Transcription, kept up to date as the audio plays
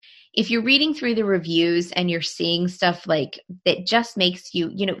if you're reading through the reviews and you're seeing stuff like that just makes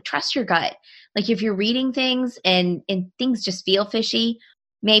you, trust your gut. Like if you're reading things and things just feel fishy,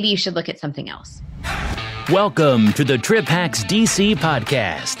 maybe you should look at something else. Welcome to the Trip Hacks DC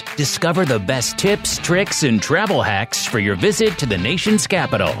podcast. Discover the best tips, tricks, and travel hacks for your visit to the nation's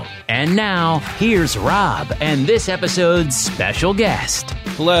capital. And now, here's Rob and this episode's special guest.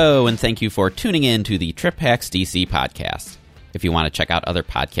 Hello, and thank you for tuning in to the Trip Hacks DC podcast. If you want to check out other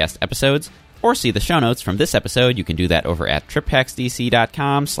podcast episodes or see the show notes from this episode, you can do that over at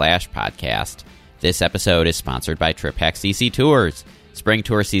triphacksdc.com/podcast. This episode is sponsored by Trip Hacks DC Tours. Spring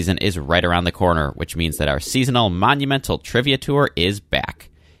tour season is right around the corner, which means that our seasonal monumental trivia tour is back.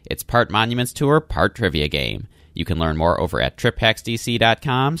 It's part monuments tour, part trivia game. You can learn more over at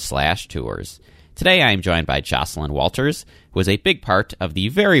triphacksdc.com/tours. Today I am joined by Jocelyn Walters, who is a big part of the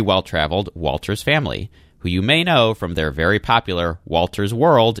very well-traveled Walters family, who you may know from their very popular Walters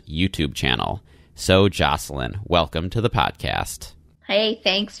World YouTube channel. So Jocelyn, welcome to the podcast. Hey,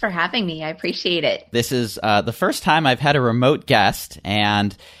 thanks for having me. I appreciate it. This is the first time I've had a remote guest,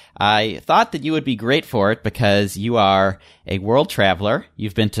 and I thought that you would be great for it because you are a world traveler.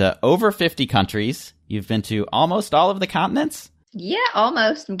 You've been to over 50 countries. You've been to almost all of the continents. Yeah,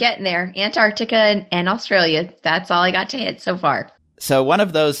 almost. I'm getting there. Antarctica and Australia. That's all I got to hit so far. So one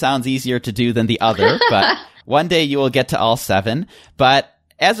of those sounds easier to do than the other, but one day you will get to all 7. But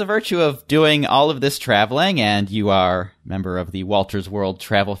as a virtue of doing all of this traveling, and you are a member of the Walters World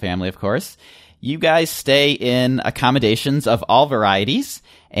travel family, of course, you guys stay in accommodations of all varieties.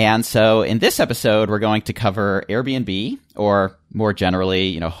 And so in this episode, we're going to cover Airbnb, or more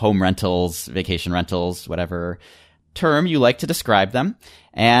generally, home rentals, vacation rentals, whatever term you like to describe them.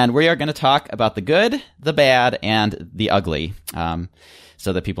 And we are going to talk about the good, the bad, and the ugly,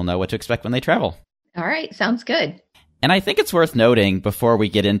 so that people know what to expect when they travel. All right. Sounds good. And I think it's worth noting before we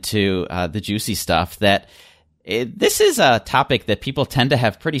get into the juicy stuff that this is a topic that people tend to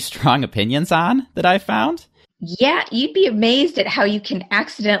have pretty strong opinions on, that I've found. Yeah, you'd be amazed at how you can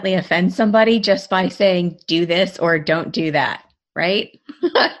accidentally offend somebody just by saying, do this or don't do that, right?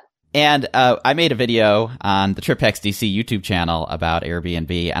 And I made a video on the Trip Hacks DC YouTube channel about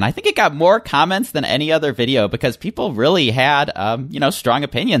Airbnb, and I think it got more comments than any other video because people really had, strong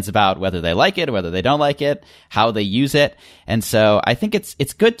opinions about whether they like it, whether they don't like it, how they use it. And so I think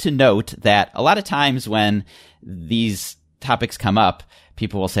it's good to note that a lot of times when these topics come up,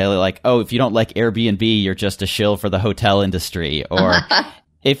 people will say like, oh, if you don't like Airbnb, you're just a shill for the hotel industry, or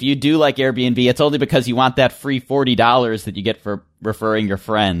if you do like Airbnb, it's only because you want that free $40 that you get for referring your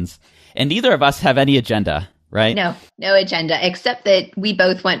friends. And neither of us have any agenda, right? No agenda, except that we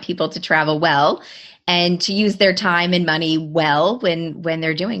both want people to travel well and to use their time and money well when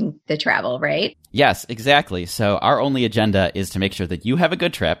they're doing the travel, right? Yes, exactly. So our only agenda is to make sure that you have a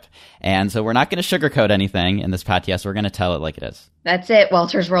good trip. And so we're not going to sugarcoat anything in this podcast. We're going to tell it like it is. That's it.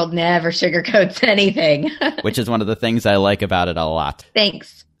 Walters World never sugarcoats anything. Which is one of the things I like about it a lot.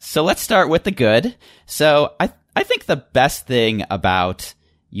 Thanks. So let's start with the good. So I think the best thing about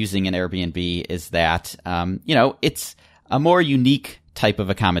using an Airbnb is that, it's a more unique type of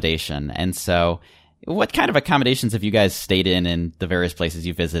accommodation. And so what kind of accommodations have you guys stayed in the various places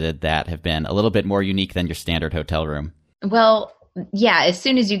you visited that have been a little bit more unique than your standard hotel room? Well, yeah, as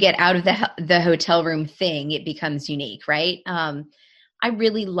soon as you get out of the hotel room thing, it becomes unique, right? I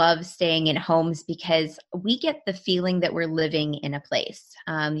really love staying in homes because we get the feeling that we're living in a place.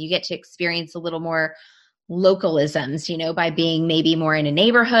 You get to experience a little more localisms, by being maybe more in a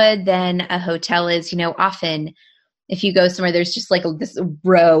neighborhood than a hotel is. Often if you go somewhere, there's just like this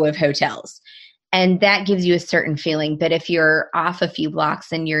row of hotels. And that gives you a certain feeling. But if you're off a few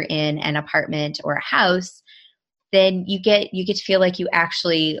blocks and you're in an apartment or a house, then you get to feel like you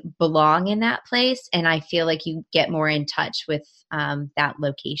actually belong in that place. And I feel like you get more in touch with that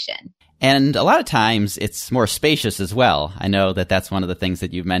location. And a lot of times it's more spacious as well. I know that that's one of the things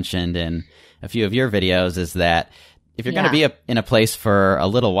that you've mentioned in a few of your videos is that if you're going to be in a place for a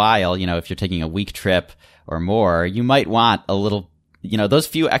little while, if you're taking a week trip or more, you might want a little, those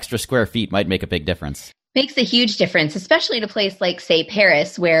few extra square feet might make a big difference. Makes a huge difference, especially in a place like, say,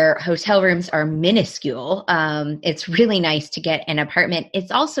 Paris, where hotel rooms are minuscule. It's really nice to get an apartment.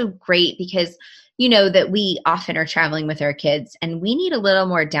 It's also great because that we often are traveling with our kids and we need a little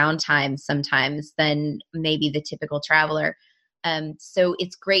more downtime sometimes than maybe the typical traveler. So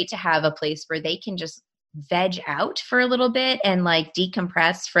it's great to have a place where they can just veg out for a little bit and like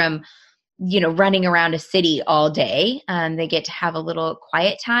decompress from, running around a city all day. They get to have a little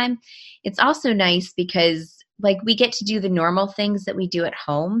quiet time. It's also nice because like we get to do the normal things that we do at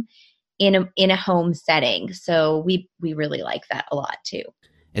home in a home setting. So we really like that a lot too.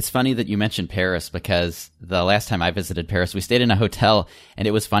 It's funny that you mentioned Paris because the last time I visited Paris, we stayed in a hotel, and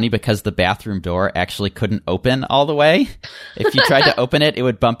it was funny because the bathroom door actually couldn't open all the way. If you tried to open it, it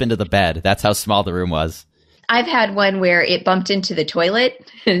would bump into the bed. That's how small the room was. I've had one where it bumped into the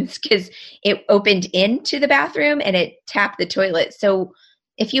toilet because it opened into the bathroom and it tapped the toilet. So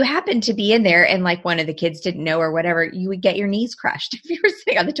if you happened to be in there and like one of the kids didn't know or whatever, you would get your knees crushed if you were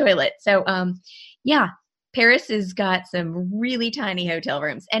sitting on the toilet. So yeah, Paris has got some really tiny hotel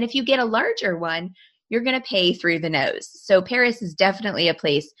rooms. And if you get a larger one, you're going to pay through the nose. So Paris is definitely a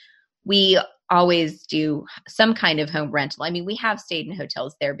place we always do some kind of home rental. I mean, we have stayed in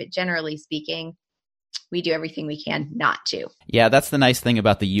hotels there, but generally speaking, we do everything we can not to. Yeah, that's the nice thing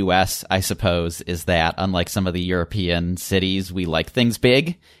about the U.S., I suppose, is that unlike some of the European cities, we like things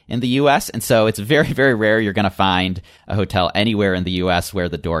big in the U.S. And so it's very, very rare you're going to find a hotel anywhere in the U.S. where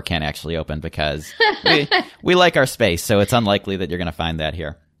the door can't actually open because we like our space. So it's unlikely that you're going to find that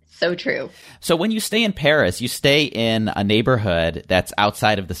here. So true. So when you stay in Paris, you stay in a neighborhood that's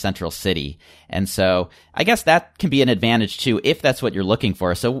outside of the central city. And so I guess that can be an advantage too, if that's what you're looking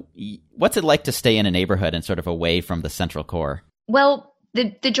for. So what's it like to stay in a neighborhood and sort of away from the central core? Well,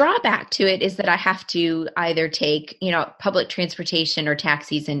 the drawback to it is that I have to either take, public transportation or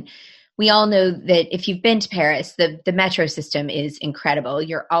taxis. And we all know that if you've been to Paris, the metro system is incredible.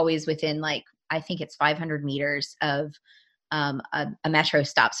 You're always within I think it's 500 meters of a metro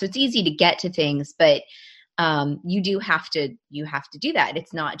stop. So it's easy to get to things, but you have to do that.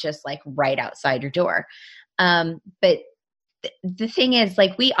 It's not just like right outside your door. But the thing is,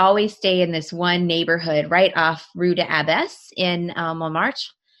 we always stay in this one neighborhood right off Rue de Abbesse in Montmartre.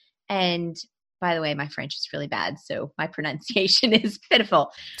 And by the way, my French is really bad, so my pronunciation is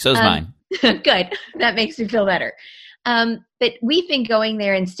pitiful. So's mine. Good. That makes me feel better. But we've been going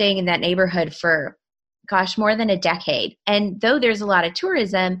there and staying in that neighborhood for more than a decade. And though there's a lot of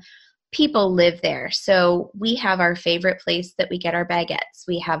tourism, people live there. So we have our favorite place that we get our baguettes.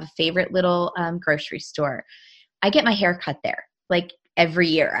 We have a favorite little grocery store. I get my hair cut there. Every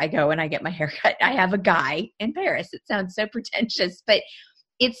year I go and I get my hair cut. I have a guy in Paris. It sounds so pretentious, but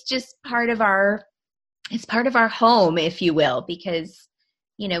it's just part of our home, if you will, because,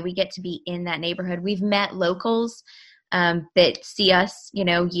 we get to be in that neighborhood. We've met locals that see us,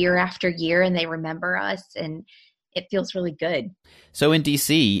 year after year, and they remember us, and it feels really good. So in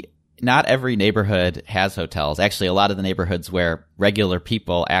DC, not every neighborhood has hotels. Actually, a lot of the neighborhoods where regular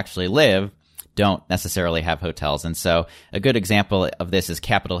people actually live don't necessarily have hotels. And so a good example of this is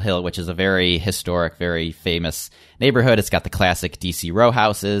Capitol Hill, which is a very historic, very famous neighborhood. It's got the classic DC row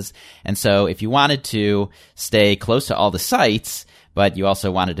houses. And so if you wanted to stay close to all the sites, but you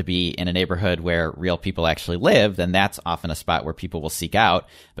also wanted to be in a neighborhood where real people actually live, then that's often a spot where people will seek out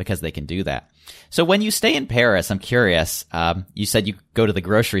because they can do that. So when you stay in Paris, I'm curious, you said you go to the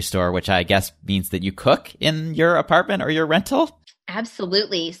grocery store, which I guess means that you cook in your apartment or your rental?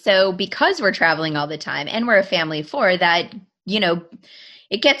 Absolutely. So because we're traveling all the time and we're a family of four, that,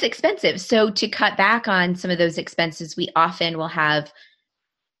 it gets expensive. So to cut back on some of those expenses, we often will have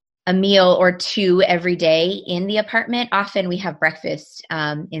a meal or two every day in the apartment. Often we have breakfast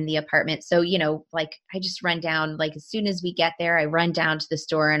in the apartment. So, I just run down, as soon as we get there, I run down to the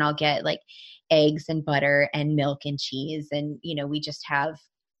store and I'll get eggs and butter and milk and cheese. And,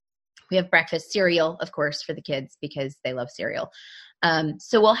 we have breakfast, cereal, of course, for the kids because they love cereal.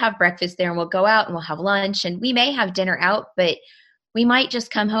 So we'll have breakfast there and we'll go out and we'll have lunch, and we may have dinner out, but we might just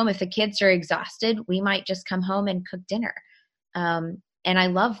come home. If the kids are exhausted, we might just come home and cook dinner. And I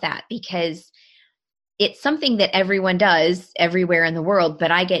love that because it's something that everyone does everywhere in the world, but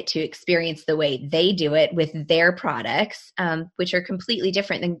I get to experience the way they do it with their products, which are completely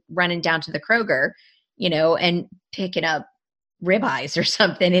different than running down to the Kroger, and picking up ribeyes or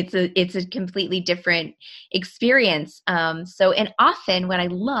something. It's a completely different experience. And often what I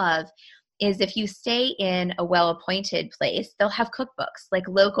love is if you stay in a well-appointed place, they'll have cookbooks,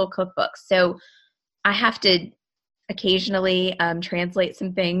 local cookbooks. So I have to occasionally translate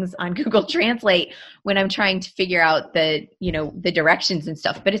some things on Google Translate when I'm trying to figure out the directions and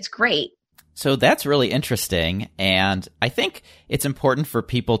stuff, but it's great. So that's really interesting. And I think it's important for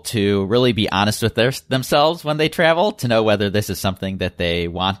people to really be honest with themselves when they travel to know whether this is something that they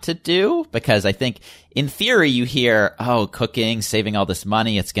want to do. Because I think in theory, you hear, cooking, saving all this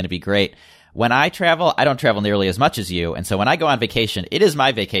money, it's going to be great. When I travel, I don't travel nearly as much as you. And so when I go on vacation, it is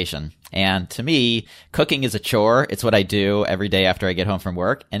my vacation. And to me, cooking is a chore. It's what I do every day after I get home from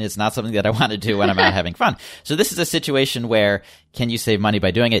work, and it's not something that I want to do when I'm out having fun. So this is a situation where, can you save money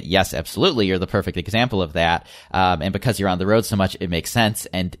by doing it? Yes, absolutely. You're the perfect example of that. And because you're on the road so much, it makes sense.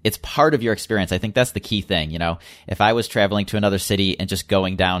 And it's part of your experience. I think that's the key thing. If I was traveling to another city and just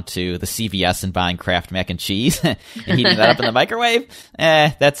going down to the CVS and buying Kraft mac and cheese and heating that up in the microwave,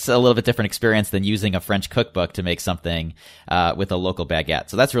 that's a little bit different experience than using a French cookbook to make something with a local baguette.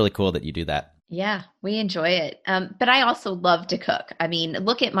 So that's really cool that you do that. Yeah, we enjoy it. But I also love to cook. I mean,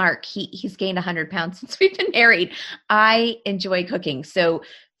 look at Mark. He's gained 100 pounds since we've been married. I enjoy cooking. So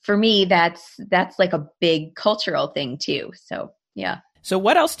for me, that's like a big cultural thing too. So yeah. So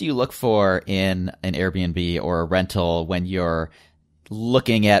what else do you look for in an Airbnb or a rental when you're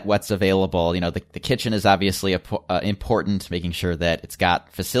looking at what's available? The kitchen is obviously important, making sure that it's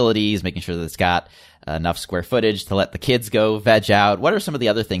got facilities, making sure that it's got enough square footage to let the kids go veg out. What are some of the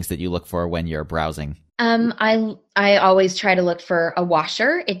other things that you look for when you're browsing? I always try to look for a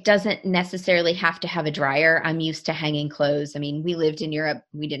washer. It doesn't necessarily have to have a dryer. I'm used to hanging clothes. I mean, we lived in Europe.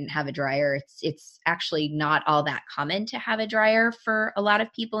 We didn't have a dryer. It's actually not all that common to have a dryer for a lot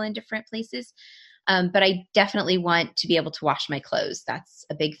of people in different places. But I definitely want to be able to wash my clothes. That's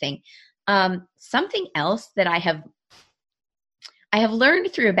a big thing. Something else that I have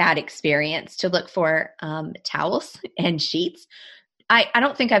learned through a bad experience to look for towels and sheets. I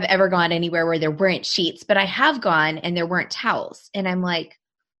don't think I've ever gone anywhere where there weren't sheets, but I have gone and there weren't towels. And I'm like,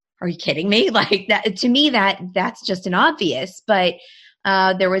 are you kidding me? Like that, to me, that's just an obvious, but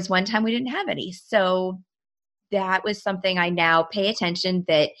there was one time we didn't have any. So that was something I now pay attention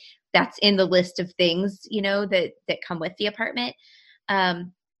that's in the list of things, that come with the apartment.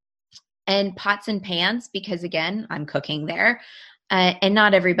 And pots and pans, because again, I'm cooking there. And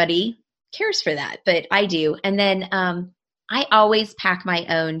not everybody cares for that, but I do. And then I always pack my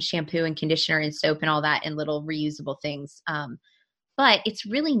own shampoo and conditioner and soap and all that in little reusable things. But it's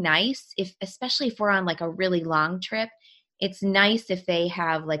really nice especially if we're on like a really long trip, it's nice if they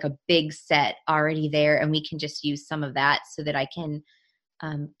have like a big set already there and we can just use some of that so that I can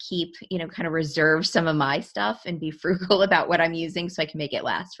keep, kind of reserve some of my stuff and be frugal about what I'm using so I can make it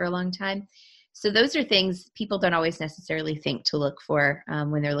last for a long time. So those are things people don't always necessarily think to look for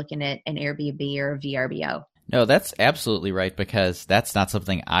when they're looking at an Airbnb or a VRBO. No, that's absolutely right, because that's not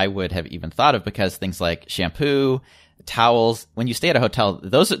something I would have even thought of, because things like shampoo, towels, when you stay at a hotel,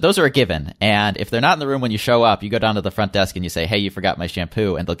 those are a given. And if they're not in the room when you show up, you go down to the front desk and you say, hey, you forgot my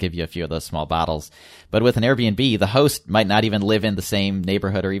shampoo, and they'll give you a few of those small bottles. But with an Airbnb, the host might not even live in the same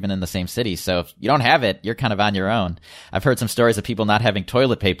neighborhood or even in the same city. So if you don't have it, you're kind of on your own. I've heard some stories of people not having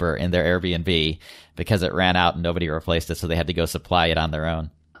toilet paper in their Airbnb because it ran out and nobody replaced it, so they had to go supply it on their own.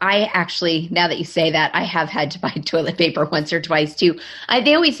 I actually, now that you say that, I have had to buy toilet paper once or twice too. I've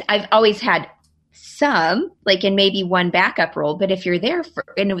always had some, like in maybe one backup roll, but if you're there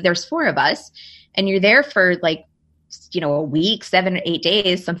and there's 4 of us and you're there for like, a week, 7 or 8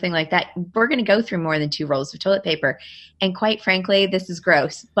 days, something like that, we're going to go through more than 2 rolls of toilet paper. And quite frankly, this is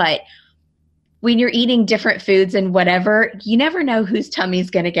gross, but when you're eating different foods and whatever, you never know whose tummy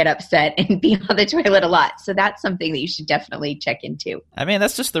is going to get upset and be on the toilet a lot. So that's something that you should definitely check into. I mean,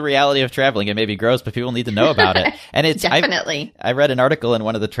 that's just the reality of traveling. It may be gross, but people need to know about it. And it's definitely. I read an article in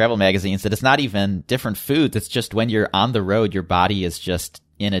one of the travel magazines that it's not even different foods. It's just when you're on the road, your body is just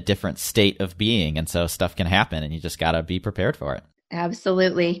in a different state of being. And so stuff can happen and you just got to be prepared for it.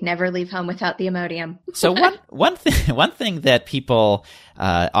 Absolutely. Never leave home without the Imodium. So one thing that people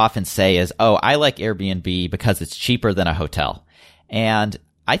often say is, oh, I like Airbnb because it's cheaper than a hotel. And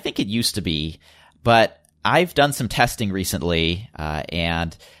I think it used to be, but I've done some testing recently,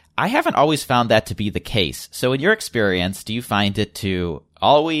 and I haven't always found that to be the case. So in your experience, do you find it to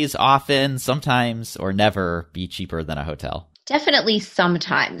always, often, sometimes, or never be cheaper than a hotel? Definitely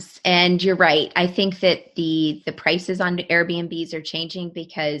sometimes. And you're right. I think that the prices on Airbnbs are changing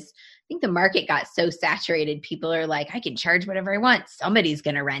because I think the market got so saturated. People are like, I can charge whatever I want. Somebody's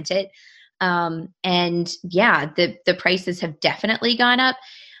going to rent it. And yeah, the prices have definitely gone up.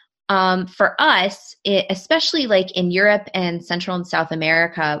 For us, especially like in Europe and Central and South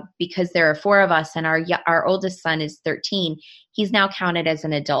America, because there are 4 of us and our oldest son is 13, he's now counted as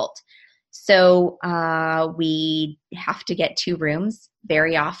an adult. So we have to get 2 rooms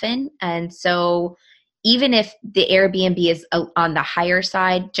very often. And so even if the Airbnb is on the higher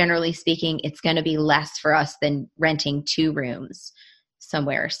side, generally speaking, it's going to be less for us than renting 2 rooms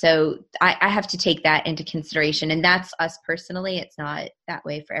somewhere. So I have to take that into consideration. And that's us personally. It's not that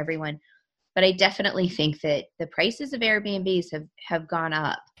way for everyone. But I definitely think that the prices of Airbnbs have gone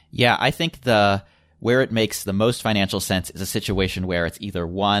up. Yeah, I think where it makes the most financial sense is a situation where it's either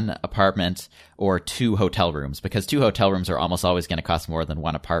one apartment or 2 hotel rooms, because 2 hotel rooms are almost always going to cost more than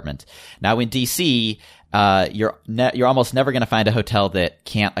 1 apartment. Now in DC, you're almost never going to find a hotel that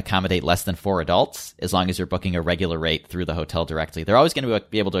can't accommodate less than 4 adults, as long as you're booking a regular rate through the hotel directly. They're always going to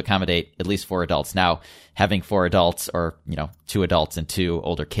be able to accommodate at least 4 adults. Now, having 4 adults or, 2 adults and 2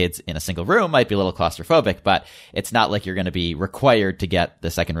 older kids in a single room might be a little claustrophobic, but it's not like you're going to be required to get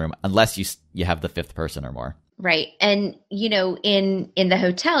the second room unless you have the 5th person or more. Right. And, in the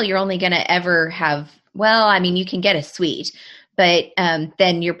hotel, you're only going to ever have, you can get a suite, but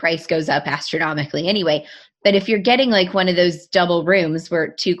then your price goes up astronomically anyway. But if you're getting like one of those double rooms where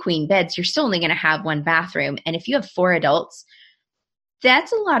 2 queen beds, you're still only going to have 1 bathroom. And if you have 4 adults,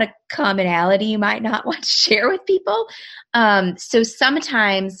 that's a lot of commonality you might not want to share with people. So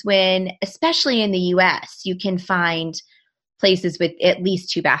sometimes especially in the US, you can find places with at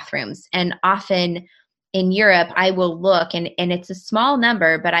least 2 bathrooms. And often in Europe, I will look and it's a small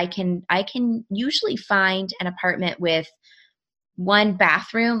number, but I can usually find an apartment with 1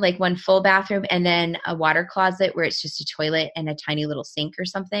 bathroom, like 1 full bathroom, and then a water closet where it's just a toilet and a tiny little sink or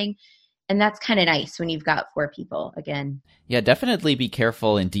something. And that's kind of nice when you've got 4 people again. Yeah, definitely be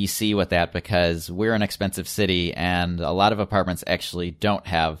careful in DC with that, because we're an expensive city and a lot of apartments actually don't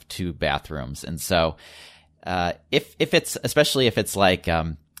have 2 bathrooms. And so especially if it's like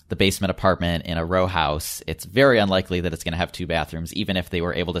the basement apartment in a row house, it's very unlikely that it's going to have 2 bathrooms, even if they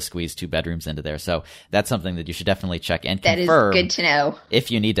were able to squeeze 2 bedrooms into there. So that's something that you should definitely check and confirm. That is good to know.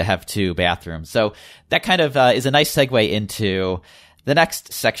 If you need to have 2 bathrooms. So that kind of is a nice segue into the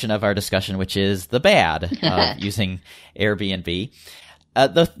next section of our discussion, which is the bad of using Airbnb.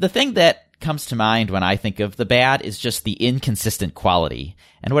 The thing that comes to mind when I think of the bad is just the inconsistent quality.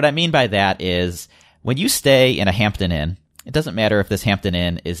 And what I mean by that is when you stay in a Hampton Inn, it doesn't matter if this Hampton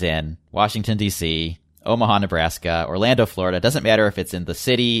Inn is in Washington, D.C., Omaha, Nebraska, Orlando, Florida. It doesn't matter if it's in the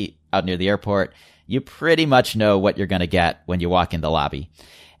city out near the airport. You pretty much know what you're going to get when you walk in the lobby.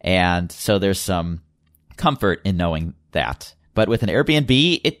 And so there's some comfort in knowing that. But with an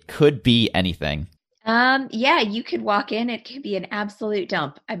Airbnb, it could be anything. You could walk in. It could be an absolute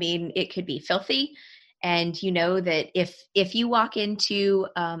dump. It could be filthy. And you know that if you walk into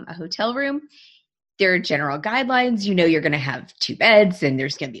a hotel room, there are general guidelines. You're going to have 2 beds and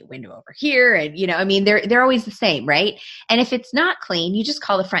there's going to be a window over here. And, they're always the same, right? And if it's not clean, you just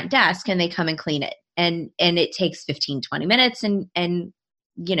call the front desk and they come and clean it. And it takes 15, 20 minutes and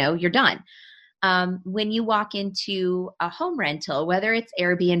you're done. When you walk into a home rental, whether it's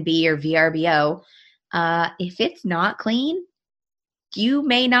Airbnb or VRBO, if it's not clean, you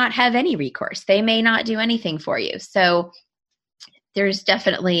may not have any recourse. They may not do anything for you. So there's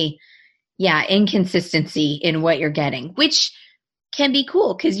definitely inconsistency in what you're getting, which can be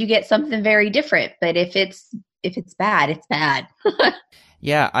cool because you get something very different. But if it's bad, it's bad.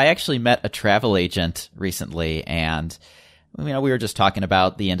 Yeah, I actually met a travel agent recently, and we were just talking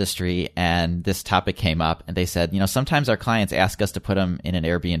about the industry, and this topic came up, and they said, sometimes our clients ask us to put them in an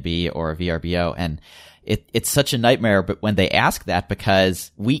Airbnb or a VRBO, and it's such a nightmare. But when they ask that,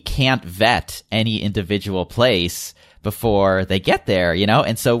 because we can't vet any individual place before they get there,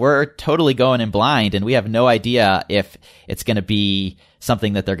 and so we're totally going in blind, and we have no idea if it's going to be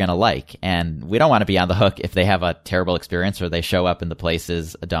something that they're going to like. And we don't want to be on the hook if they have a terrible experience or they show up and the place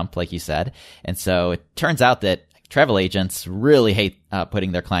is a dump, like you said. And so it turns out that travel agents really hate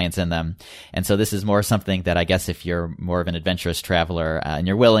putting their clients in them. And so this is more something that I guess if you're more of an adventurous traveler and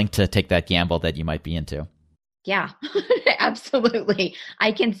you're willing to take that gamble, that you might be into. Yeah, absolutely.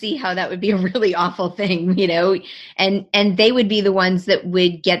 I can see how that would be a really awful thing, and they would be the ones that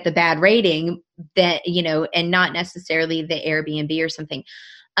would get the bad rating that, and not necessarily the Airbnb or something.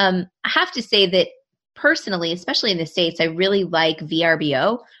 I have to say that personally, especially in the States, I really like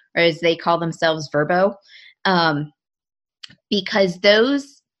VRBO, or as they call themselves, Vrbo, because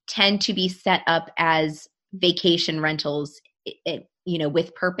those tend to be set up as vacation rentals,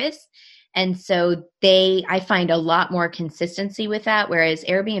 with purpose. And so I find a lot more consistency with that. Whereas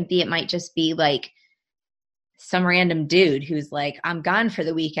Airbnb, it might just be like some random dude who's like, I'm gone for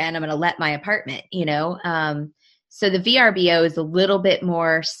the weekend. I'm going to let my apartment, So the VRBO is a little bit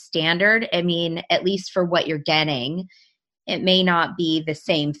more standard. At least for what you're getting, it may not be the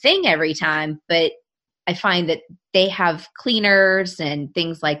same thing every time, but I find that they have cleaners and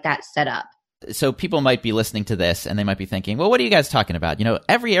things like that set up. So people might be listening to this and they might be thinking, well, what are you guys talking about? You know,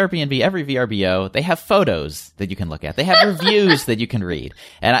 every Airbnb, every VRBO, they have photos that you can look at. They have reviews that you can read.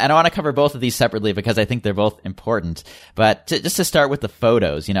 And I want to cover both of these separately because I think they're both important. But just to start with the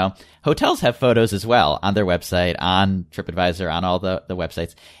photos, you know, hotels have photos as well on their website, on TripAdvisor, on all the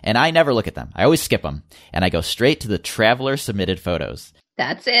websites. And I never look at them. I always skip them. And I go straight to the traveler submitted photos.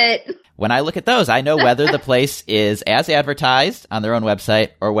 That's it. When I look at those, I know whether the place is as advertised on their own website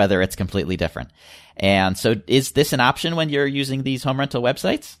or whether it's completely different. And so is this an option when you're using these home rental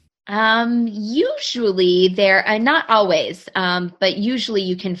websites? Usually they're not always, but usually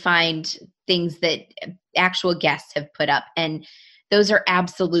you can find things that actual guests have put up. And those are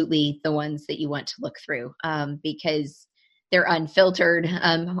absolutely the ones that you want to look through because they're unfiltered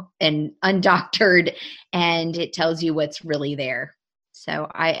and undoctored, and it tells you what's really there. So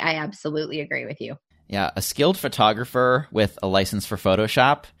I absolutely agree with you. Yeah, a skilled photographer with a license for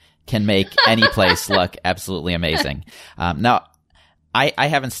Photoshop can make any place look absolutely amazing. Now, I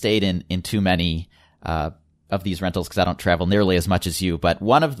haven't stayed in too many of these rentals because I don't travel nearly as much as you, but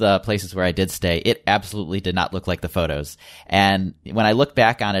one of the places where I did stay, it absolutely did not look like the photos. And when I look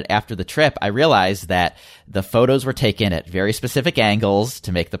back on it after the trip, I realized that the photos were taken at very specific angles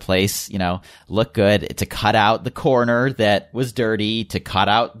to make the place, you know, look good, to cut out the corner that was dirty, to cut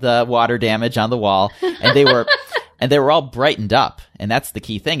out the water damage on the wall. And they were all brightened up. And that's the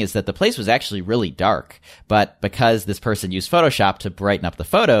key thing, is that the place was actually really dark. But because this person used Photoshop to brighten up the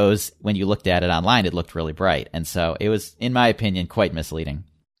photos, when you looked at it online, it looked really bright. And so it was, in my opinion, quite misleading.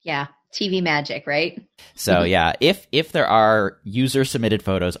 Yeah. TV magic, right? So yeah, if there are user submitted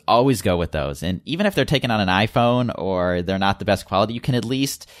photos, always go with those. And even if they're taken on an iPhone or they're not the best quality, you can at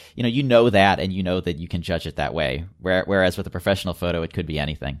least, you know that, and you know that you can judge it that way. Whereas with a professional photo, it could be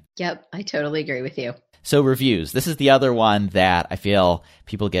anything. Yep. I totally agree with you. So reviews. This is the other one that I feel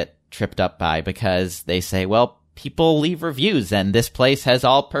people get tripped up by because they say, well, people leave reviews and this place has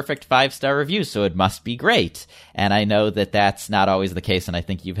all perfect 5-star reviews, so it must be great. And I know that that's not always the case. And I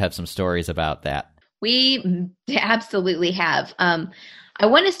think you've had some stories about that. We absolutely have. I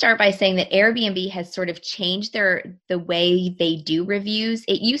want to start by saying that Airbnb has sort of changed the way they do reviews.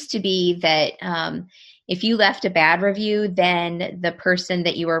 It used to be that if you left a bad review, then the person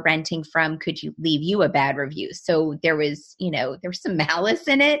that you were renting from could leave you a bad review. So there was some malice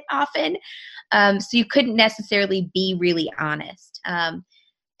in it often. So you couldn't necessarily be really honest.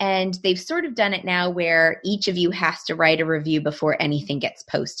 And they've sort of done it now where each of you has to write a review before anything gets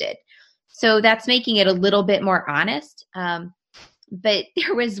posted. So that's making it a little bit more honest. But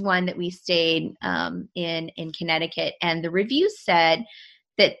there was one that we stayed in Connecticut, and the review said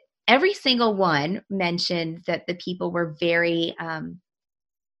that every single one mentioned that the people were very,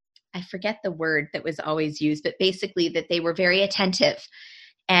 I forget the word that was always used, but basically that they were very attentive.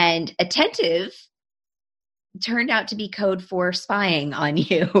 And attentive turned out to be code for spying on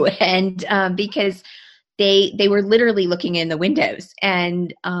you. And because they were literally looking in the windows.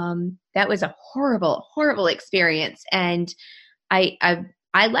 And that was a horrible, horrible experience. And I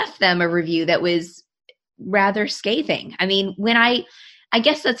left them a review that was rather scathing. I mean, I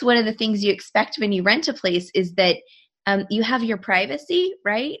guess that's one of the things you expect when you rent a place is that you have your privacy,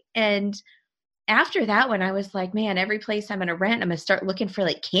 right? And after that one, I was like, man, every place I'm going to rent, I'm going to start looking for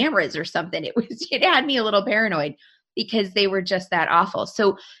like cameras or something. It had me a little paranoid because they were just that awful.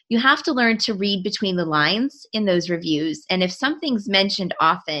 So you have to learn to read between the lines in those reviews. And if something's mentioned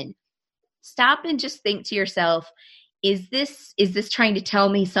often, stop and just think to yourself, is this trying to tell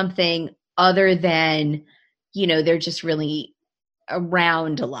me something other than, they're just really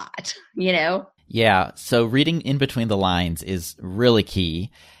around a lot, Yeah. So reading in between the lines is really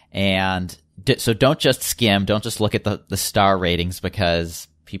key. And so don't just skim, don't just look at the star ratings, because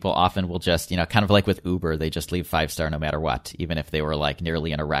people often will just, kind of like with Uber, they just leave 5-star no matter what, even if they were like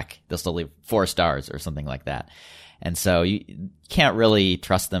nearly in a wreck, they'll still leave 4 stars or something like that. And so you can't really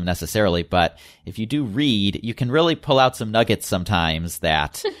trust them necessarily, but if you do read, you can really pull out some nuggets sometimes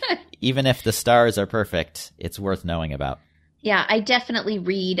that even if the stars are perfect, it's worth knowing about. Yeah, I definitely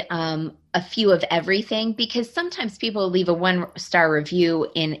read a few of everything, because sometimes people leave a 1-star review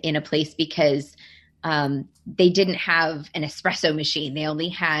in a place because they didn't have an espresso machine. They only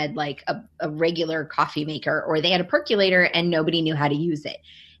had like a regular coffee maker, or they had a percolator and nobody knew how to use it.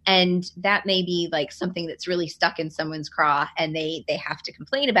 And that may be like something that's really stuck in someone's craw, and they have to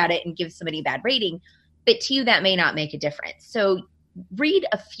complain about it and give somebody a bad rating. But to you, that may not make a difference. So read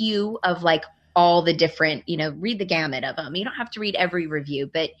a few of like all the different, read the gamut of them. You don't have to read every review,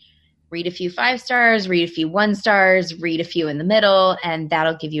 but read a few 5 stars, read a few 1 stars, read a few in the middle, and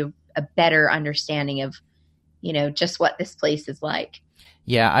that'll give you a better understanding of, just what this place is like.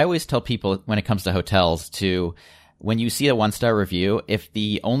 Yeah, I always tell people when it comes to hotels to, when you see a 1-star review, if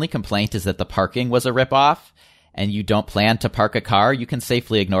the only complaint is that the parking was a ripoff and you don't plan to park a car, you can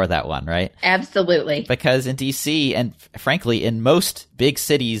safely ignore that one, right? Absolutely. Because in DC, and frankly, in most big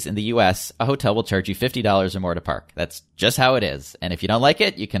cities in the US, a hotel will charge you $50 or more to park. That's just how it is. And if you don't like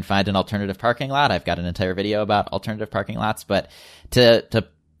it, you can find an alternative parking lot. I've got an entire video about alternative parking lots. But to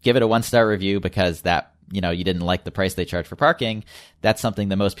give it a 1-star review because that, you didn't like the price they charge for parking, that's something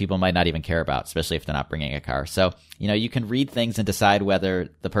that most people might not even care about, especially if they're not bringing a car. So, you can read things and decide whether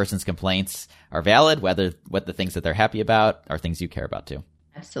the person's complaints are valid, what the things that they're happy about are things you care about too.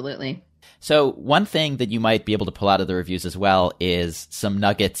 Absolutely. So one thing that you might be able to pull out of the reviews as well is some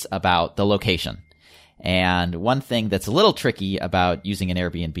nuggets about the location. And one thing that's a little tricky about using an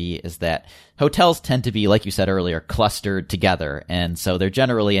Airbnb is that hotels tend to be, like you said earlier, clustered together. And so they're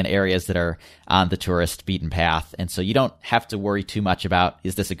generally in areas that are on the tourist beaten path. And so you don't have to worry too much about,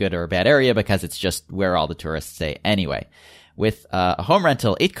 is this a good or a bad area, because it's just where all the tourists stay anyway. With a home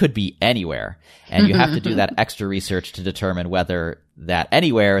rental, it could be anywhere. And you have to do that extra research to determine whether that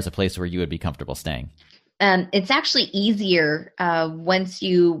anywhere is a place where you would be comfortable staying. It's actually easier once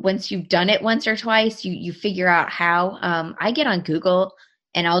you've done it once or twice. You figure out how. I get on Google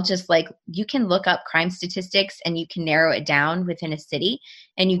and I'll just you can look up crime statistics and you can narrow it down within a city,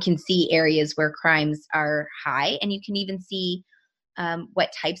 and you can see areas where crimes are high, and you can even see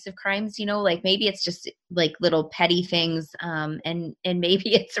what types of crimes. Maybe it's just little petty things, and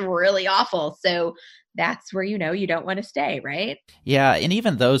maybe it's really awful. So that's where you don't want to stay, right? Yeah, and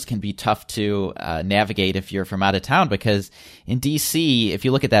even those can be tough to navigate if you're from out of town, because in DC, if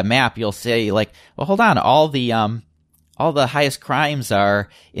you look at that map, you'll say well, hold on, all the highest crimes are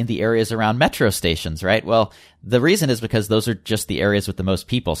in the areas around metro stations, right? Well, the reason is because those are just the areas with the most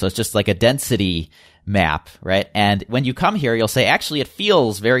people. So it's just like a density map, right? And when you come here, you'll say, actually, it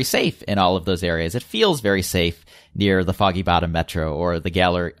feels very safe in all of those areas. It feels very safe near the Foggy Bottom Metro or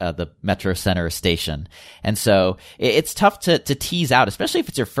the Metro Center station. And so it's tough to tease out, especially if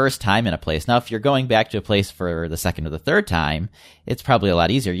it's your first time in a place. Now, if you're going back to a place for the second or the third time, it's probably a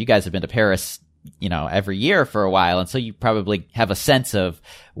lot easier. You guys have been to Paris, every year for a while. And so you probably have a sense of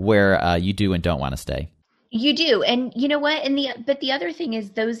where you do and don't want to stay. You do. And you know what? But the other thing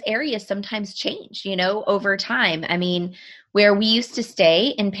is those areas sometimes change, over time. I mean, where we used to stay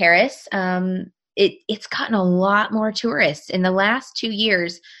in Paris, it's gotten a lot more tourists. In the last 2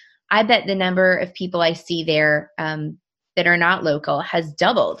 years, I bet the number of people I see there that are not local has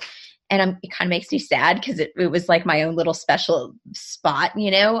doubled. And it kind of makes me sad because it was like my own little special spot,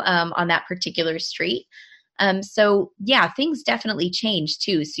 on that particular street. So yeah, things definitely change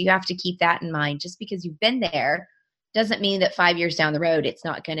too. So you have to keep that in mind. Just because you've been there doesn't mean that 5 years down the road, it's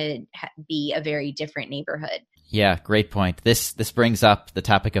not going to be a very different neighborhood. Yeah, great point. This brings up the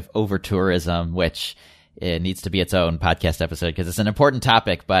topic of over-tourism, which it needs to be its own podcast episode because it's an important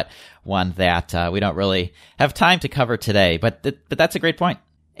topic, but one that we don't really have time to cover today. But that's a great point.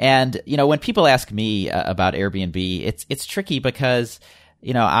 And, when people ask me about Airbnb, it's tricky because,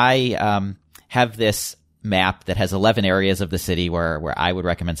 I have this map that has 11 areas of the city where I would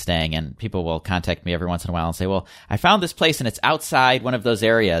recommend staying. And people will contact me every once in a while and say, well, I found this place and it's outside one of those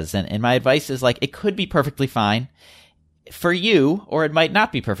areas. And my advice is it could be perfectly fine for you, or it might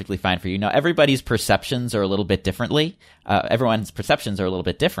not be perfectly fine for you. Now, everybody's perceptions are a little bit differently. Everyone's perceptions are a little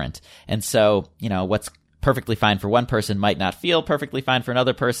bit different. And so, what's perfectly fine for one person might not feel perfectly fine for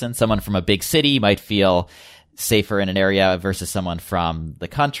another person. Someone from a big city might feel safer in an area versus someone from the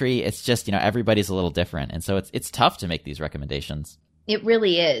country. It's just, everybody's a little different. And so it's tough to make these recommendations. It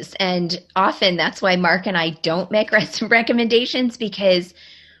really is. And often that's why Mark and I don't make recommendations, because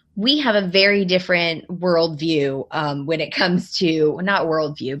we have a very different worldview when it comes to, not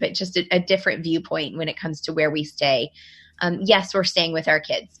worldview, but just a different viewpoint when it comes to where we stay. Yes, we're staying with our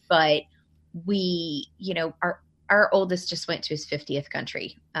kids, but we, our oldest just went to his 50th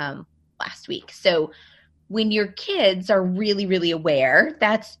country last week. So when your kids are really, really aware,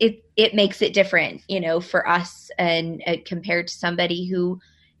 that's it. It makes it different, for us, and compared to somebody who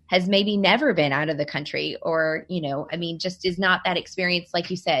has maybe never been out of the country, or just is not that experience, like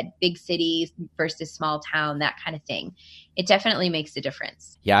you said, big cities versus small town, that kind of thing. It definitely makes a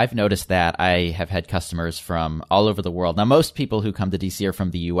difference. Yeah, I've noticed that. I have had customers from all over the world. Now, most people who come to DC are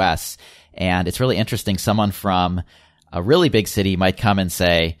from the U.S., and it's really interesting. Someone from a really big city might come and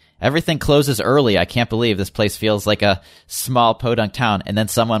say, everything closes early. I can't believe this place feels like a small podunk town. And then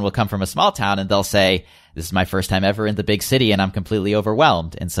someone will come from a small town and they'll say, this is my first time ever in the big city and I'm completely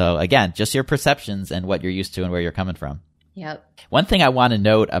overwhelmed. And so again, just your perceptions and what you're used to and where you're coming from. Yep. One thing I want to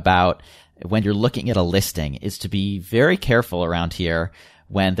note about when you're looking at a listing is to be very careful around here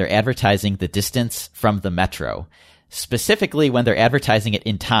when they're advertising the distance from the metro, specifically when they're advertising it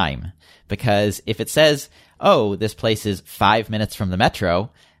in time. Because if it says, oh, this place is 5 minutes from the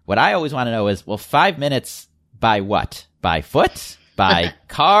metro, what I always want to know is, well, 5 minutes by what? By foot? By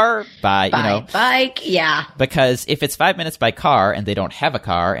car? By bike? Yeah. Because if it's 5 minutes by car and they don't have a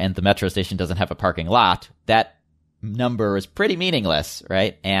car and the metro station doesn't have a parking lot, that number is pretty meaningless,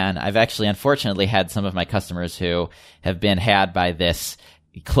 right? And I've actually unfortunately had some of my customers who have been had by this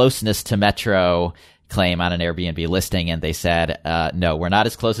closeness to metro claim on an Airbnb listing, and they said, no, we're not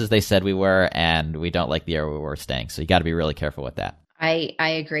as close as they said we were, and we don't like the area where we're staying. So you got to be really careful with that. I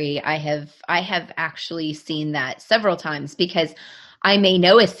agree. I have actually seen that several times because I may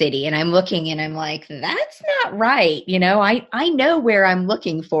know a city and I'm looking and I'm like, that's not right. I know where I'm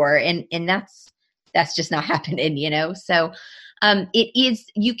looking for, and that's just not happening, So it is,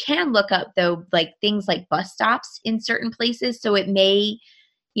 you can look up though, like things like bus stops in certain places. So it may,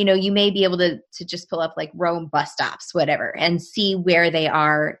 you may be able to just pull up like Rome bus stops, whatever, and see where they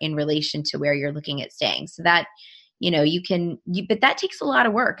are in relation to where you're looking at staying. So that, but that takes a lot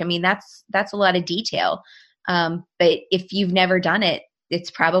of work. I mean, that's a lot of detail. But if you've never done it,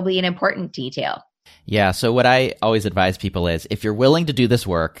 it's probably an important detail. Yeah. So what I always advise people is, if you're willing to do this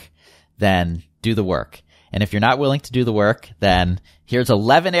work, then do the work. And if you're not willing to do the work, then here's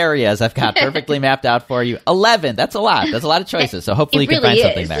 11 areas I've got perfectly mapped out for you. 11. That's a lot. That's a lot of choices. So hopefully you can find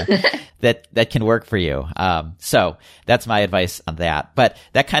something there that can work for you. So that's my advice on that. But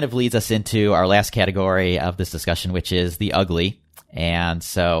that kind of leads us into our last category of this discussion, which is the ugly. And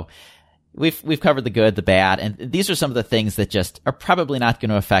so we've covered the good, the bad, and these are some of the things that just are probably not going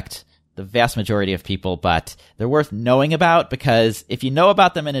to affect the vast majority of people, but they're worth knowing about, because if you know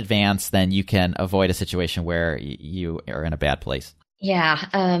about them in advance, then you can avoid a situation where you are in a bad place. Yeah.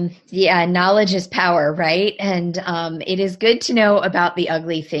 Knowledge is power, right? And it is good to know about the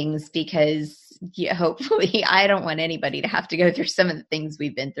ugly things, because hopefully I don't want anybody to have to go through some of the things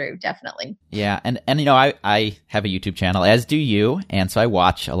we've been through. Definitely. Yeah. And I have a YouTube channel, as do you. And so I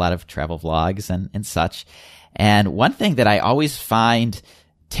watch a lot of travel vlogs and such. And one thing that I always find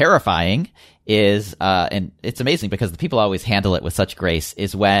terrifying is, and it's amazing because the people always handle it with such grace,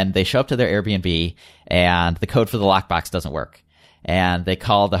 is when they show up to their Airbnb and the code for the lockbox doesn't work. And they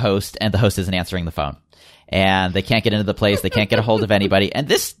call the host and the host isn't answering the phone. And they can't get into the place. They can't get a hold of anybody.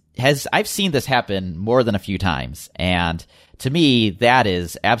 And I've seen this happen more than a few times. And to me, that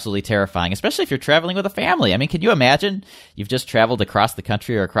is absolutely terrifying, especially if you're traveling with a family. I mean, can you imagine you've just traveled across the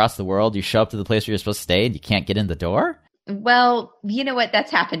country or across the world, you show up to the place where you're supposed to stay and you can't get in the door? Well, you know what?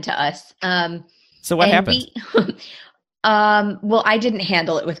 That's happened to us. So what happened? Well, I didn't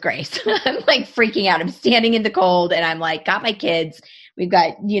handle it with grace. I'm like freaking out. I'm standing in the cold and I'm like, got my kids. We've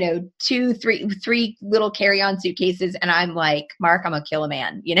got, three little carry-on suitcases. And I'm like, Mark, I'm gonna kill a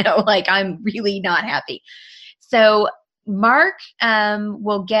man, like I'm really not happy. So Mark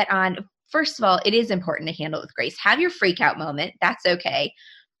will get on. First of all, it is important to handle it with grace. Have your freak out moment. That's okay.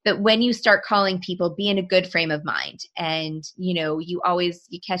 But when you start calling people, be in a good frame of mind. And, you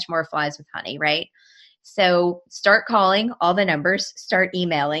catch more flies with honey, right? So start calling all the numbers, start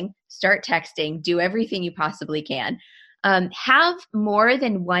emailing, start texting, do everything you possibly can. Have more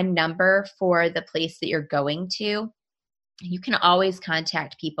than one number for the place that you're going to. You can always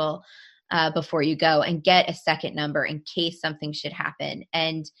contact people before you go and get a second number in case something should happen.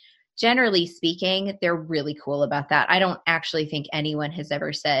 And generally speaking, they're really cool about that. I don't actually think anyone has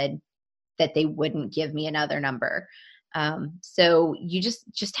ever said that they wouldn't give me another number. So you just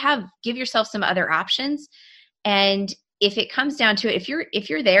give yourself some other options. And if it comes down to it, if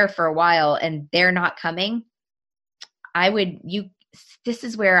you're there for a while and they're not coming, this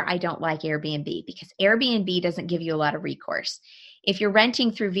is where I don't like Airbnb, because Airbnb doesn't give you a lot of recourse. If you're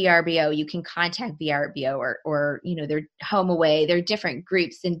renting through VRBO, you can contact VRBO or their HomeAway, they're different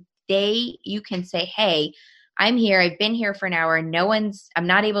groups, and you can say, hey, I'm here. I've been here for an hour. I'm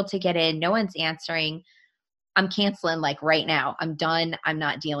not able to get in. No one's answering. I'm canceling like right now. I'm done. I'm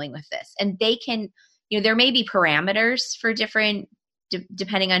not dealing with this. And they can, there may be parameters for different,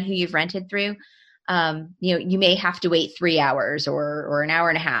 depending on who you've rented through. You may have to wait 3 hours or an hour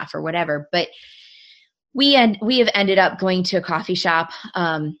and a half or whatever. But we have ended up going to a coffee shop,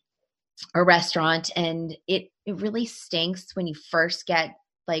 or restaurant, and it really stinks when you first get,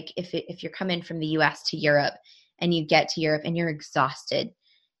 like if you're coming from the US to Europe and you get to Europe and you're exhausted,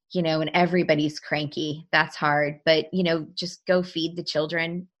 and everybody's cranky. That's hard. But, just go feed the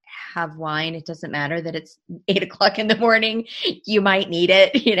children, have wine. It doesn't matter that it's 8:00 in the morning. You might need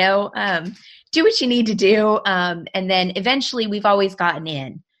it, do what you need to do. And then eventually we've always gotten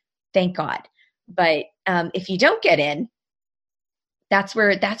in. thank God. But if you don't get in, that's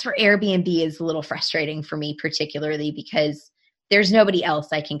where Airbnb is a little frustrating for me, particularly because there's nobody else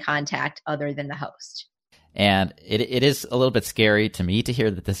I can contact other than the host. And it is a little bit scary to me to hear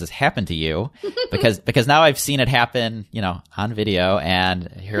that this has happened to you because now I've seen it happen, on video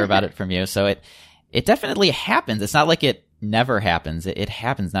and hear about it from you. So it definitely happens. It's not like it never happens. It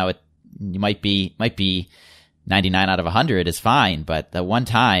happens. Now you might be 99 out of 100 is fine, but the one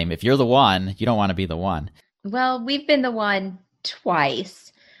time, if you're the one, you don't want to be the one. Well, we've been the one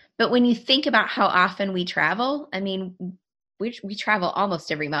twice, but when you think about how often we travel, I mean, we travel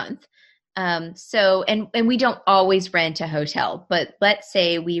almost every month. So we don't always rent a hotel, but let's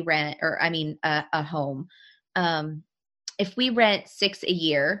say we rent, a home. If we rent 6 a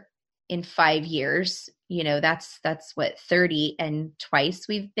year in 5 years, that's what, 30, and twice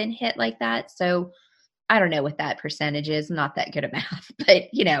we've been hit like that. So I don't know what that percentage is. I'm not that good at math,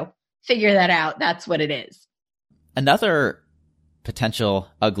 but figure that out. That's what it is. Another potential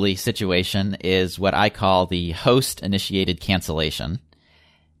ugly situation is what I call the host initiated cancellation.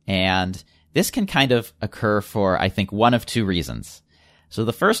 And this can kind of occur for, I think, one of two reasons. So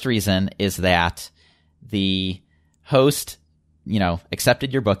the first reason is that the host,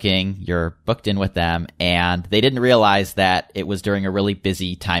 accepted your booking, you're booked in with them, and they didn't realize that it was during a really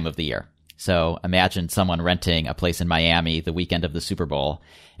busy time of the year. So imagine someone renting a place in Miami the weekend of the Super Bowl,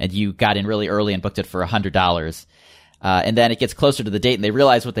 and you got in really early and booked it for $100. And then it gets closer to the date and they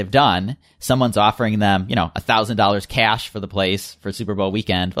realize what they've done. Someone's offering them, $1,000 cash for the place for Super Bowl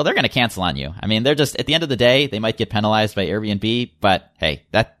weekend. Well, they're going to cancel on you. I mean, they're just, at the end of the day, they might get penalized by Airbnb, but hey,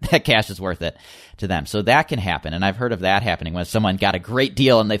 that cash is worth it to them. So that can happen. And I've heard of that happening when someone got a great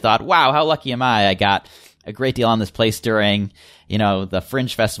deal and they thought, wow, how lucky am I? I got a great deal on this place during, the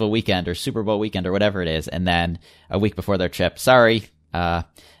Fringe Festival weekend or Super Bowl weekend or whatever it is. And then a week before their trip, sorry,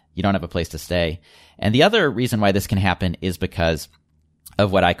 you don't have a place to stay. And the other reason why this can happen is because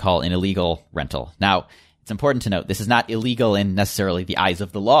of what I call an illegal rental. Now, it's important to note this is not illegal in necessarily the eyes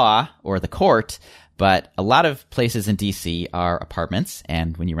of the law or the court, but a lot of places in DC are apartments.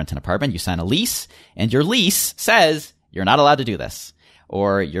 And when you rent an apartment, you sign a lease, and your lease says you're not allowed to do this.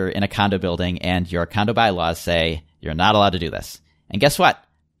 Or you're in a condo building and your condo bylaws say you're not allowed to do this. And guess what?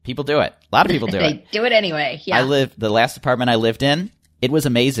 People do it. A lot of people do it. They do it anyway. Yeah. The last apartment I lived in, it was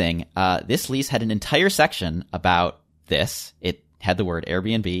amazing. This lease had an entire section about this. It had the word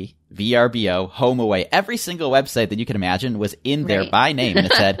Airbnb, VRBO, HomeAway. Every single website that you can imagine was in there by name. And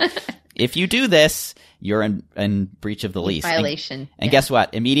it said, if you do this, you're in breach of the lease. Violation. And guess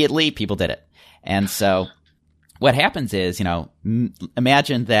what? Immediately, people did it. And so what happens is,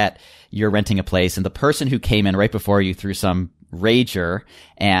 imagine that you're renting a place and the person who came in right before you threw some rager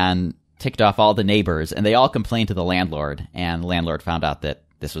and ticked off all the neighbors, and they all complained to the landlord, and the landlord found out that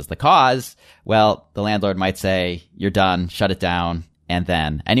this was the cause. Well, the landlord might say, you're done, shut it down, and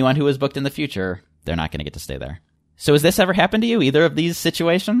then anyone who was booked in the future, they're not going to get to stay there. So has this ever happened to you, either of these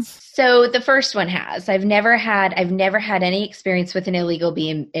situations? So the first one has. I've never had any experience with an illegal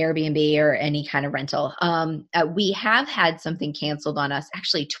Airbnb or any kind of rental. We have had something canceled on us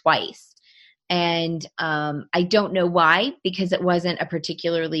actually twice. And I don't know why, because it wasn't a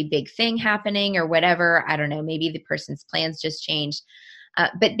particularly big thing happening or whatever. I don't know. Maybe the person's plans just changed.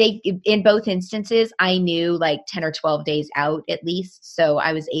 But in both instances, I knew like 10 or 12 days out at least. So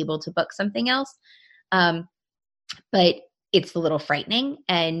I was able to book something else. But it's a little frightening.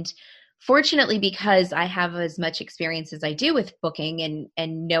 And fortunately, because I have as much experience as I do with booking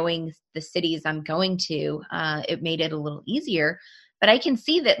and knowing the cities I'm going to, it made it a little easier. But I can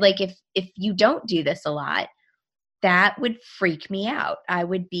see that, like, if you don't do this a lot, that would freak me out. I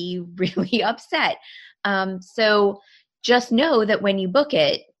would be really upset. So just know that when you book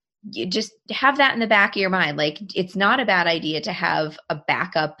it, you just have that in the back of your mind. Like, it's not a bad idea to have a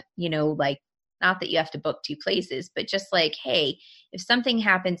backup, like, not that you have to book 2 places, but just like, hey, if something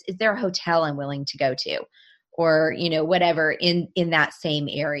happens, is there a hotel I'm willing to go to? Or, whatever in that same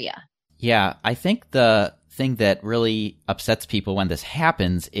area. Yeah, I think the thing that really upsets people when this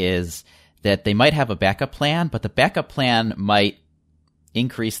happens is that they might have a backup plan, but the backup plan might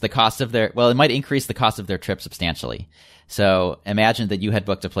increase the cost of their trip substantially. So imagine that you had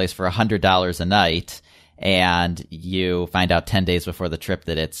booked a place for $100 a night and you find out 10 days before the trip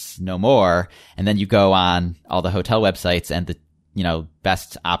that it's no more. And then you go on all the hotel websites and the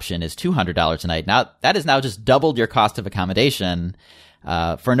best option is $200 a night. Now that is now just doubled your cost of accommodation,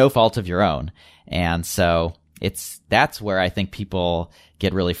 for no fault of your own. And so that's where I think people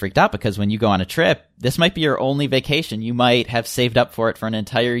get really freaked out, because when you go on a trip, this might be your only vacation. You might have saved up for it for an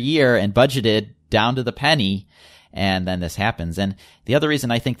entire year and budgeted down to the penny. And then this happens. And the other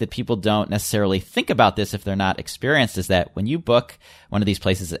reason I think that people don't necessarily think about this if they're not experienced is that when you book one of these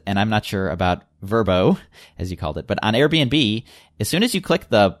places, and I'm not sure about Vrbo, as you called it, but on Airbnb, as soon as you click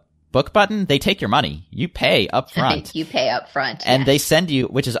the book button, they take your money. You pay up front. You pay up front. And yes. They send you,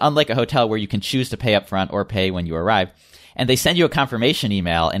 which is unlike a hotel where you can choose to pay up front or pay when you arrive. And they send you a confirmation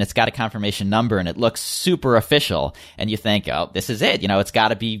email, and it's got a confirmation number, and it looks super official. And you think, oh, this is it. It's got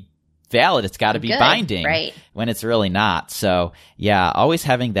to be valid. It's got to be good, binding, right? When it's really not. So, yeah, always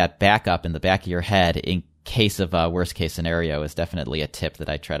having that backup in the back of your head in case of a worst case scenario is definitely a tip that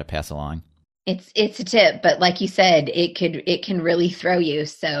I try to pass along. It's a tip, but like you said, it can really throw you.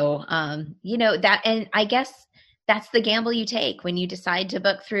 So, that, and I guess that's the gamble you take when you decide to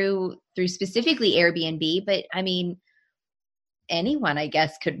book through specifically Airbnb. But I mean, anyone, I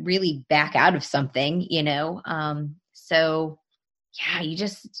guess, could really back out of something, so yeah, you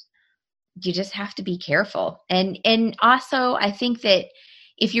just have to be careful. And also I think that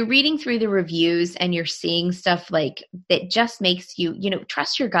if you're reading through the reviews and you're seeing stuff like that just makes you,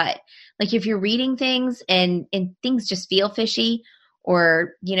 trust your gut. Like if you're reading things and things just feel fishy,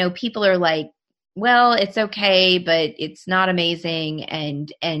 or, people are like, well, it's okay, but it's not amazing.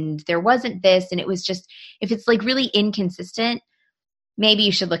 And there wasn't this. And it was just, if it's like really inconsistent, maybe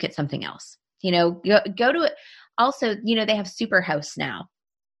you should look at something else, go to it. Also, they have Superhouse now.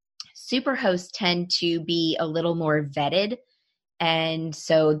 Superhosts tend to be a little more vetted. And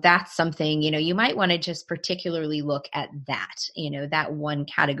so that's something, you might want to just particularly look at that, that one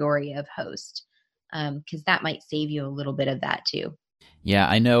category of host, because that might save you a little bit of that too. Yeah,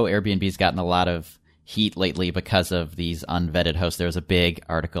 I know Airbnb's gotten a lot of heat lately because of these unvetted hosts. There was a big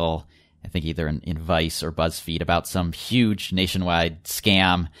article, I think either in Vice or BuzzFeed, about some huge nationwide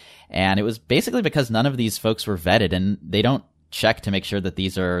scam. And it was basically because none of these folks were vetted, and they don't check to make sure that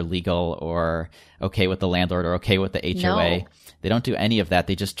these are legal or okay with the landlord or okay with the HOA. No. They don't do any of that.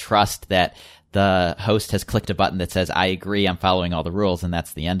 They just trust that the host has clicked a button that says, I agree, I'm following all the rules, and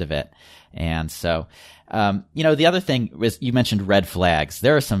that's the end of it. And so, the other thing was, you mentioned red flags.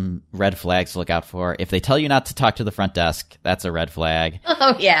 There are some red flags to look out for. If they tell you not to talk to the front desk, that's a red flag.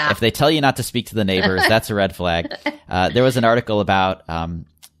 Oh, yeah. If they tell you not to speak to the neighbors, that's a red flag. There was an article about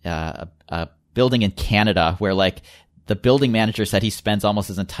a building in Canada where, the building manager said he spends almost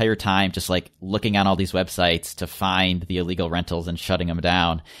his entire time just looking on all these websites to find the illegal rentals and shutting them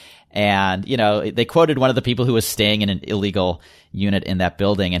down. And, they quoted one of the people who was staying in an illegal unit in that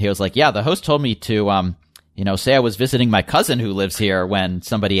building. And he was like, yeah, the host told me to, say I was visiting my cousin who lives here when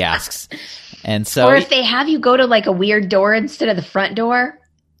somebody asks. And so, or if they have you go to a weird door instead of the front door,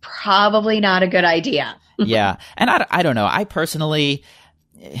 probably not a good idea. Yeah. And I don't know. I personally,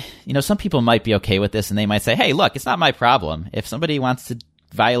 some people might be okay with this, and they might say, hey, look, it's not my problem. If somebody wants to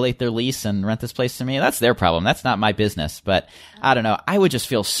violate their lease and rent this place to me, that's their problem. That's not my business. But I don't know. I would just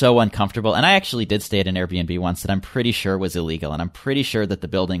feel so uncomfortable. And I actually did stay at an Airbnb once that I'm pretty sure was illegal. And I'm pretty sure that the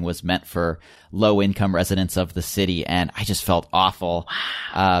building was meant for low income residents of the city. And I just felt awful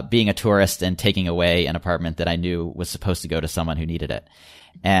being a tourist and taking away an apartment that I knew was supposed to go to someone who needed it.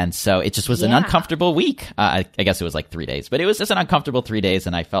 And so it just was an uncomfortable week. I guess it was 3 days, but it was just an uncomfortable 3 days.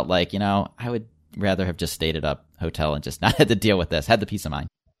 And I felt like, I would rather have just stayed at a hotel and just not had to deal with this, had the peace of mind.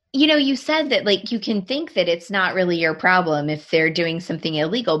 You said that you can think that it's not really your problem if they're doing something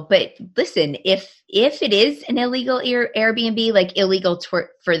illegal. But listen, if it is an illegal Airbnb, illegal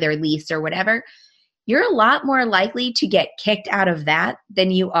for their lease or whatever, you're a lot more likely to get kicked out of that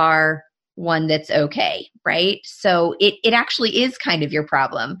than you are one that's okay, right? So it actually is kind of your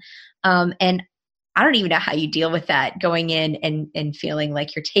problem. And I don't even know how you deal with that, going in and feeling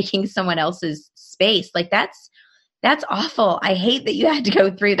like you're taking someone else's space. That's awful. I hate that you had to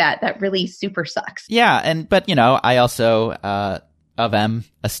go through that. That really super sucks. Yeah. But I also, am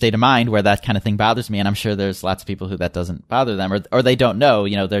a state of mind where that kind of thing bothers me. And I'm sure there's lots of people who that doesn't bother them, or they don't know,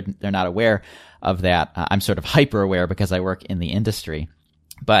 they're not aware of that. I'm sort of hyper aware because I work in the industry.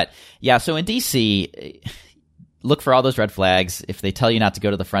 But yeah, so in DC, look for all those red flags. If they tell you not to go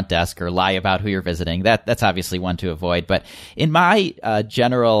to the front desk or lie about who you're visiting, that's obviously one to avoid. But in my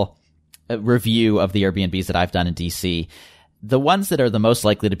general review of the Airbnbs that I've done in DC, the ones that are the most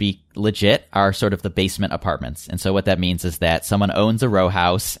likely to be legit are sort of the basement apartments. And so what that means is that someone owns a row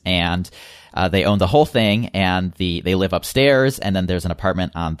house and they own the whole thing, and they live upstairs, and then there's an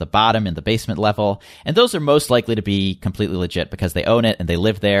apartment on the bottom in the basement level. And those are most likely to be completely legit because they own it and they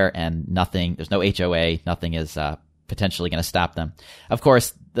live there, and there's no HOA, nothing is potentially going to stop them. Of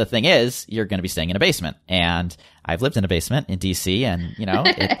course, the thing is, you're going to be staying in a basement. And I've lived in a basement in DC, and,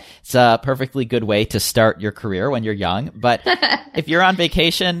 it's a perfectly good way to start your career when you're young. But if you're on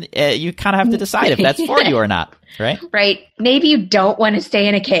vacation, you kind of have to decide if that's for you or not, right? Right. Maybe you don't want to stay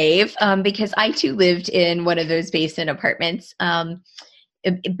in a cave, because I too lived in one of those basement apartments,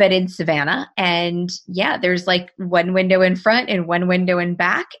 but in Savannah. And yeah, there's like one window in front and one window in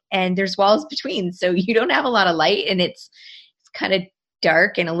back, and there's walls between. So you don't have a lot of light, and it's kind of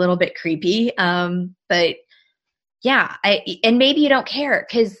dark and a little bit creepy. But yeah, and maybe you don't care,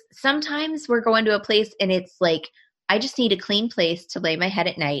 because sometimes we're going to a place and it's like, I just need a clean place to lay my head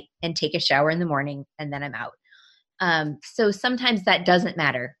at night and take a shower in the morning, and then I'm out. So sometimes that doesn't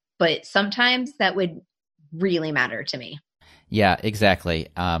matter, but sometimes that would really matter to me. Yeah, exactly.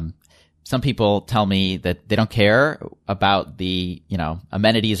 Some people tell me that they don't care about the,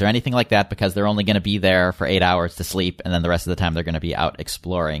 amenities or anything like that, because they're only going to be there for 8 hours to sleep, and then the rest of the time they're going to be out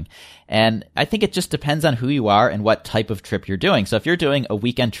exploring. And I think it just depends on who you are and what type of trip you're doing. So if you're doing a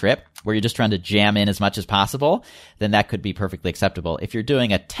weekend trip where you're just trying to jam in as much as possible, then that could be perfectly acceptable. If you're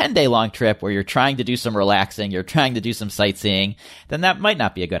doing a 10-day long trip where you're trying to do some relaxing, you're trying to do some sightseeing, then that might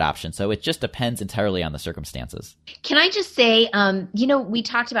not be a good option. So it just depends entirely on the circumstances. Can I just say, we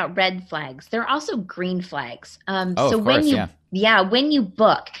talked about red flags. There are also green flags. So of course, when you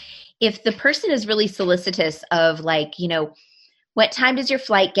book, if the person is really solicitous of like, what time does your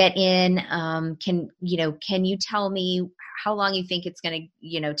flight get in? Can you tell me how long you think it's going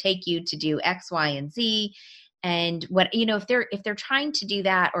to, take you to do X, Y, and Z? And what, if they're trying to do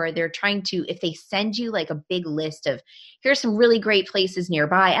that, or if they send you like a big list of, here's some really great places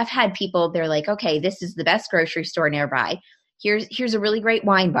nearby. I've had people, they're like, okay, this is the best grocery store nearby. Here's a really great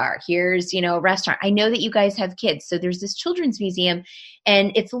wine bar. Here's, a restaurant. I know that you guys have kids. So there's this children's museum,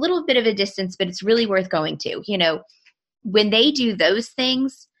 and it's a little bit of a distance, but it's really worth going to. When they do those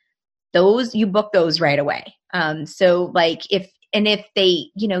things, you book those right away. So like if they,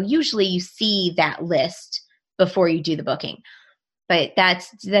 usually you see that list before you do the booking. But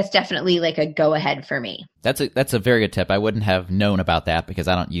that's definitely like a go ahead for me. That's a very good tip. I wouldn't have known about that because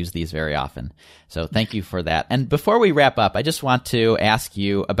I don't use these very often. So thank you for that. And before we wrap up, I just want to ask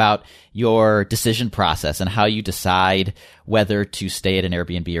you about your decision process and how you decide whether to stay at an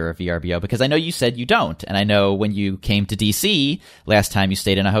Airbnb or a VRBO, because I know you said you don't. And I know when you came to DC last time, you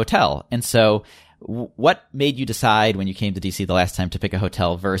stayed in a hotel. And so what made you decide when you came to DC the last time to pick a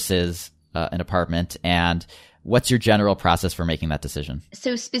hotel versus an apartment? And what's your general process for making that decision?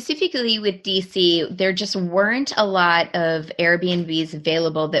 So specifically with DC, there just weren't a lot of Airbnbs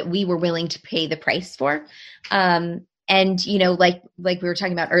available that we were willing to pay the price for. And, like we were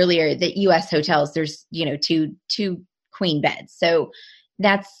talking about earlier, the US hotels, there's, two queen beds. So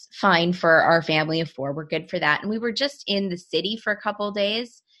that's fine for our family of four. We're good for that. And we were just in the city for a couple of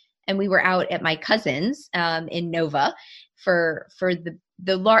days, and we were out at my cousin's in Nova for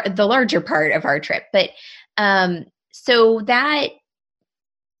the larger part of our trip. But so that's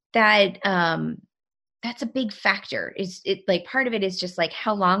a big factor. Is it like part of it is just like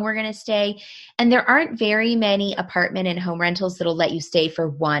how long we're going to stay. And there aren't very many apartment and home rentals that'll let you stay for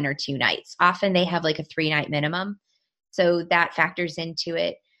 1 or 2 nights. Often they have like a 3-night minimum. So that factors into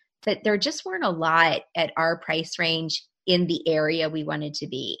it. But there just weren't a lot at our price range in the area we wanted to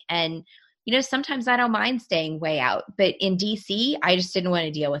be. And sometimes I don't mind staying way out, but in DC, I just didn't want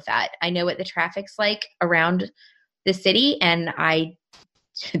to deal with that. I know what the traffic's like around the city, and I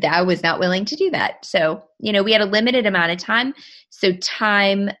was not willing to do that. So, we had a limited amount of time. So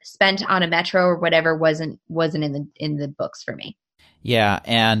time spent on a metro or whatever wasn't in the books for me. Yeah.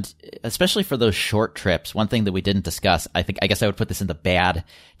 And especially for those short trips, one thing that we didn't discuss, I guess I would put this in the bad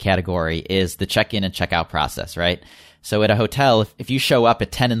category, is the check-in and check-out process, right? So at a hotel, if you show up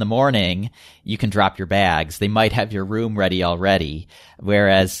at 10 in the morning, you can drop your bags. They might have your room ready already.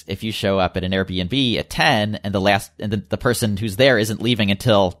 Whereas if you show up at an Airbnb at 10 and the person who's there isn't leaving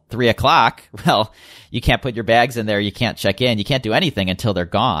until 3 o'clock, well, you can't put your bags in there. You can't check in. You can't do anything until they're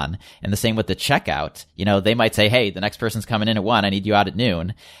gone. And the same with the checkout. They might say, hey, the next person's coming in at 1. I need you out at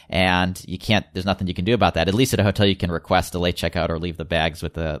noon. And there's nothing you can do about that. At least at a hotel, you can request a late checkout or leave the bags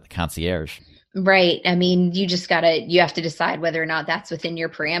with the concierge. Right. I mean, you have to decide whether or not that's within your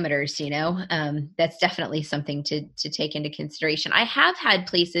parameters, that's definitely something to take into consideration. I have had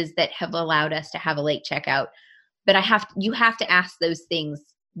places that have allowed us to have a late checkout, but you have to ask those things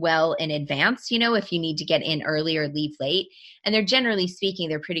well in advance, if you need to get in early or leave late. And they're generally speaking,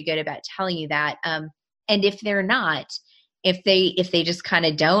 they're pretty good about telling you that. And if they're not, if they just kind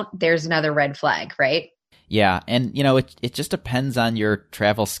of don't, there's another red flag, right? Yeah. And, it just depends on your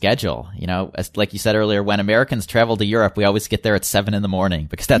travel schedule. Like you said earlier, when Americans travel to Europe, we always get there at 7 a.m.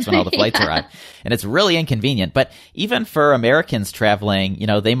 because that's when all the flights arrive. And it's really inconvenient. But even for Americans traveling,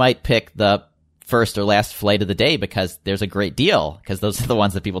 they might pick the first or last flight of the day because there's a great deal, because those are the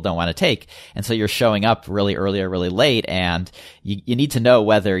ones that people don't want to take. And so you're showing up really early or really late, and you need to know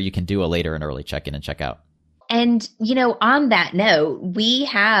whether you can do a later and early check-in and check-out. And, on that note, we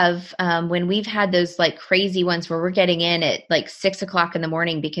have, when we've had those like crazy ones where we're getting in at like 6 o'clock in the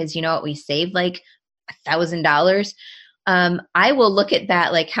morning because we saved like $1,000. I will look at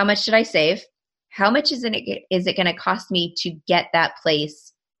that, like, how much did I save? How much is it going to cost me to get that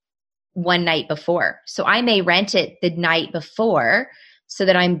place one night before? So I may rent it the night before so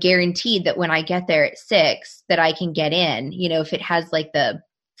that I'm guaranteed that when I get there at 6 that I can get in, if it has like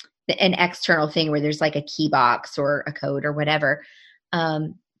an external thing where there's like a key box or a code or whatever.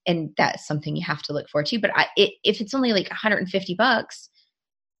 And that's something you have to look forward to. But if it's only like $150,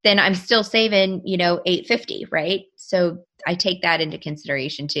 then I'm still saving, $850, right? So I take that into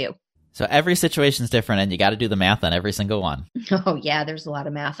consideration too. So every situation is different, and you got to do the math on every single one. Oh yeah, there's a lot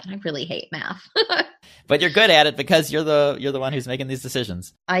of math, and I really hate math. But you're good at it because you're the one who's making these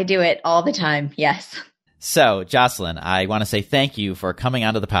decisions. I do it all the time. Yes. So, Jocelyn, I want to say thank you for coming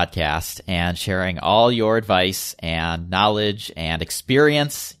onto the podcast and sharing all your advice and knowledge and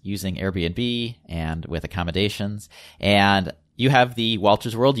experience using Airbnb and with accommodations. And you have the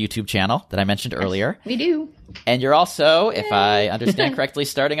Walter's World YouTube channel that I mentioned earlier. We do. And you're also, if I understand correctly,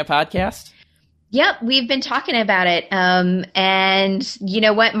 starting a podcast? Yep, we've been talking about it. And you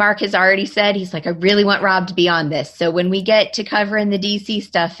know what? Mark has already said, he's like, I really want Rob to be on this. So when we get to covering the DC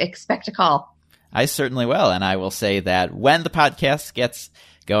stuff, expect a call. I certainly will. And I will say that when the podcast gets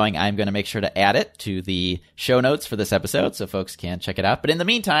going, I'm going to make sure to add it to the show notes for this episode so folks can check it out. But in the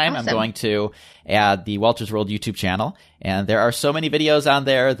meantime, awesome. I'm going to add the Walter's World YouTube channel. And there are so many videos on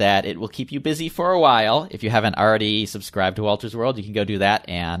there that it will keep you busy for a while. If you haven't already subscribed to Walter's World, you can go do that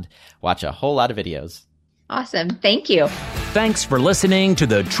and watch a whole lot of videos. Awesome. Thank you. Thanks for listening to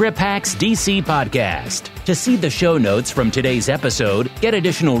the Trip Hacks DC podcast. To see the show notes from today's episode, get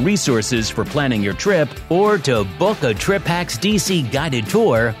additional resources for planning your trip, or to book a Trip Hacks DC guided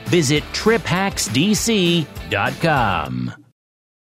tour, visit triphacksdc.com.